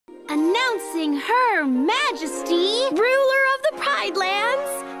Announcing Her Majesty, ruler of the Pride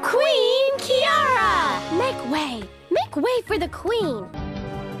Lands, Queen Kiara! Make way for the Queen.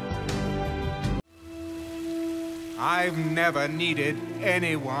 I've never needed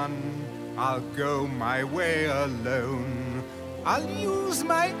anyone. I'll go my way alone. I'll use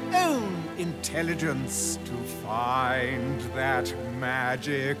my own intelligence to find that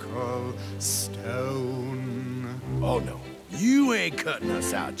magical stone. Oh no, you ain't cutting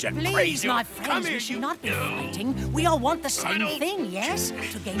us out, you Please, crazy. my friends, we should not be fighting. We all want the same thing, yes?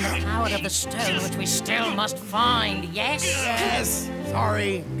 To gain the power of the stone, which we still must find, yes? Yes.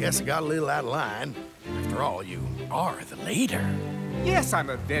 Sorry, guess I got a little out of line. After all, you are the leader. Yes, I'm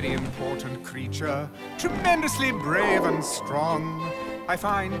a very important creature, tremendously brave and strong. I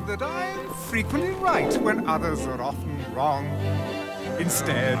find that I'm frequently right when others are often wrong.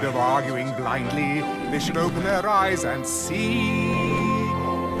 Instead of arguing blindly, they should open their eyes and see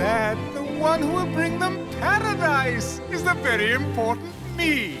that the one who will bring them paradise is the very important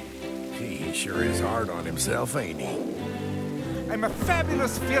me. He sure is hard on himself, ain't he? I'm a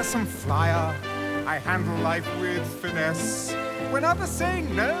fabulous, fearsome flyer. I handle life with finesse. When others say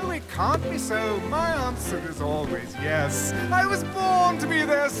no, it can't be so, my answer is always yes. I was born to be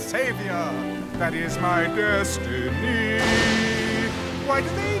their savior. That is my destiny. Why do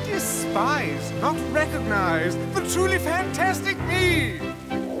they despise, not recognize, the truly fantastic me?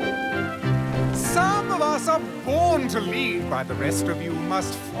 Some of us are born to lead, while the rest of you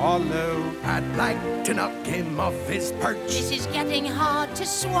must follow. I'd like to knock him off his perch. This is getting hard to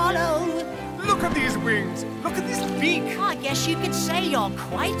swallow. Look at these wings. Look at this beak. I guess you could say you're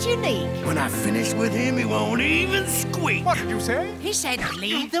quite unique. When I finish with him, he won't even squeak. What did you say? He said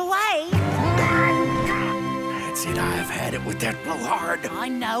lead the way. That's it, I've had it with that blowhard. I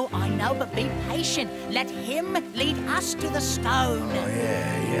know, but be patient. Let him lead us to the stone. Oh,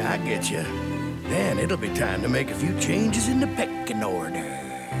 yeah, I get you. Then it'll be time to make a few changes in the pecking order.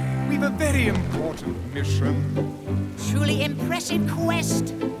 We've a very important mission. Truly impressive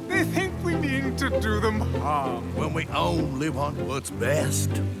quest. They think we mean to do them harm. When we only want what's best.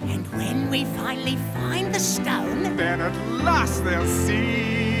 And when we finally find the stone, Then at last they'll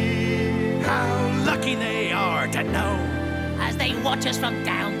see How lucky they are to know. as they watch us from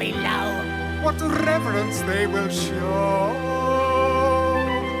down below. what reverence they will show.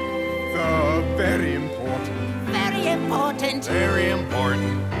 The very important. Very important. Very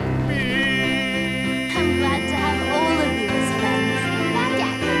important.